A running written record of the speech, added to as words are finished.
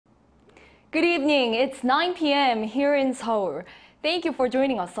Good evening. It's 9 p.m. here in Seoul. Thank you for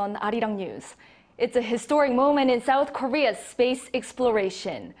joining us on Arirang It's a historic moment in South Korea's space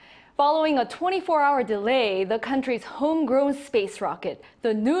exploration. Following a 24-hour delay, the country's homegrown space rocket,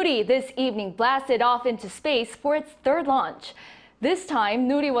 the Nuri, this evening blasted off into space for its third launch. This time,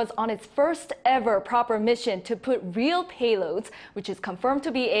 Nuri was on its first ever proper mission to put real payloads, which is confirmed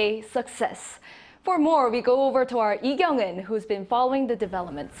to be a success. For more, we go over to our Lee Kyung-eun, who's been following the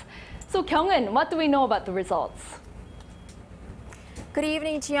developments. So Kyung-eun, what do we know about the results? Good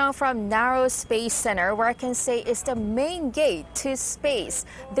evening, Ji-young.from Naro Space Center, where I can say is the main gate to space.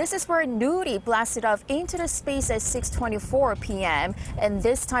 This is where Nuri blasted off into the space at 6:24 p.m. And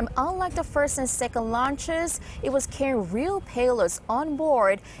this time, unlike the first and second launches, it was carrying real payloads on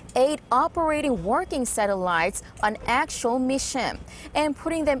board, 8 operating working satellites on actual mission. And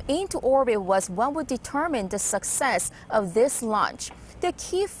putting them into orbit was what would determine the success of this launch. The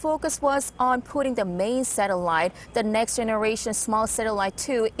key focus was on putting the main satellite, the next generation small satellite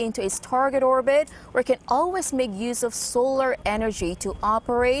 2, into its target orbit, where it can always make use of solar energy to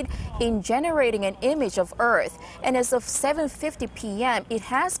operate in generating an image of Earth. And as of 7:50 p.m., it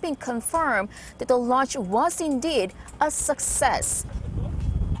has been confirmed that the launch was indeed a success.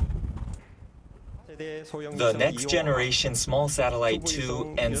 The next generation small satellite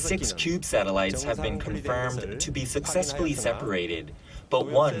 2 and 6 cube satellites have been confirmed to be successfully separated. But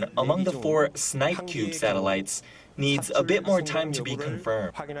one among the 4 Snipe cube satellites needs a bit more time to be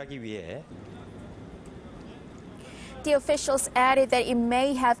confirmed. The officials added that it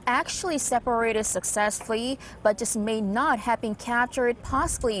may have actually separated successfully, but just may not have been captured,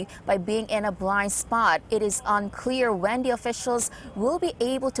 possibly by being in a blind spot. It is unclear when the officials will be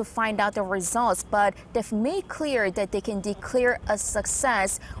able to find out the results, but they've made clear that they can declare a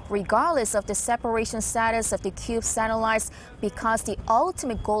success regardless of the separation status of the cube satellites, because the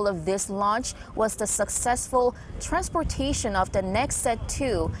ultimate goal of this launch was the successful transportation of the next set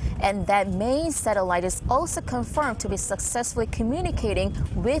 2, and that main satellite is also confirmed to be successfully communicating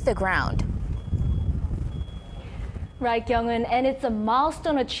with the ground. Right, Kyung-eun, and it's a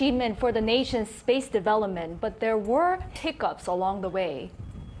milestone achievement for the nation's space development, but there were hiccups along the way.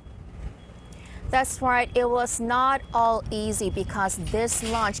 That's right, it was not all easy because this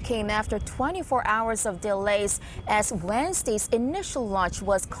launch came after 24 hours of delays, as Wednesday's initial launch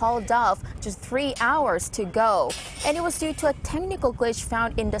was called off just 3 hours to go. And it was due to a technical glitch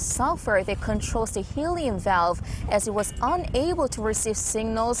found in the software that controls the helium valve, as it was unable to receive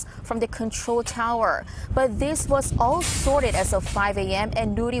signals from the control tower. But this was all sorted as of 5 a.m.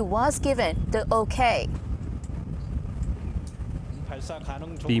 and Nuri was given the okay.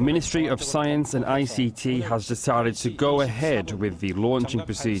 The Ministry of Science and ICT has decided to go ahead with the launching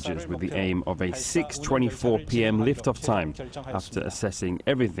procedures with the aim of a 6:24 p.m. liftoff time, after assessing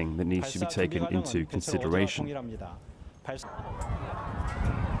everything that needs to be taken into consideration.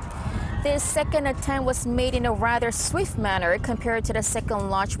 This second attempt was made in a rather swift manner compared to the second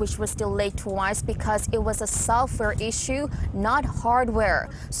launch, which was delayed twice because it was a software issue, not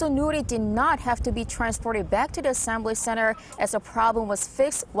hardware. So Nuri did not have to be transported back to the assembly center, as the problem was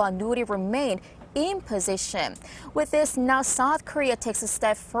fixed while Nuri remained in position. With this, now South Korea takes a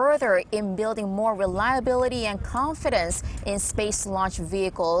step further in building more reliability and confidence in space launch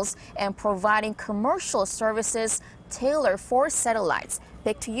vehicles and providing commercial services tailored for satellites.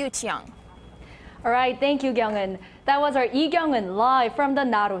 Back to you, Ji-young. All right, thank you, Kyung-eun. That was our Lee Kyung-eun live from the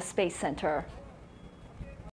Naro Space Center.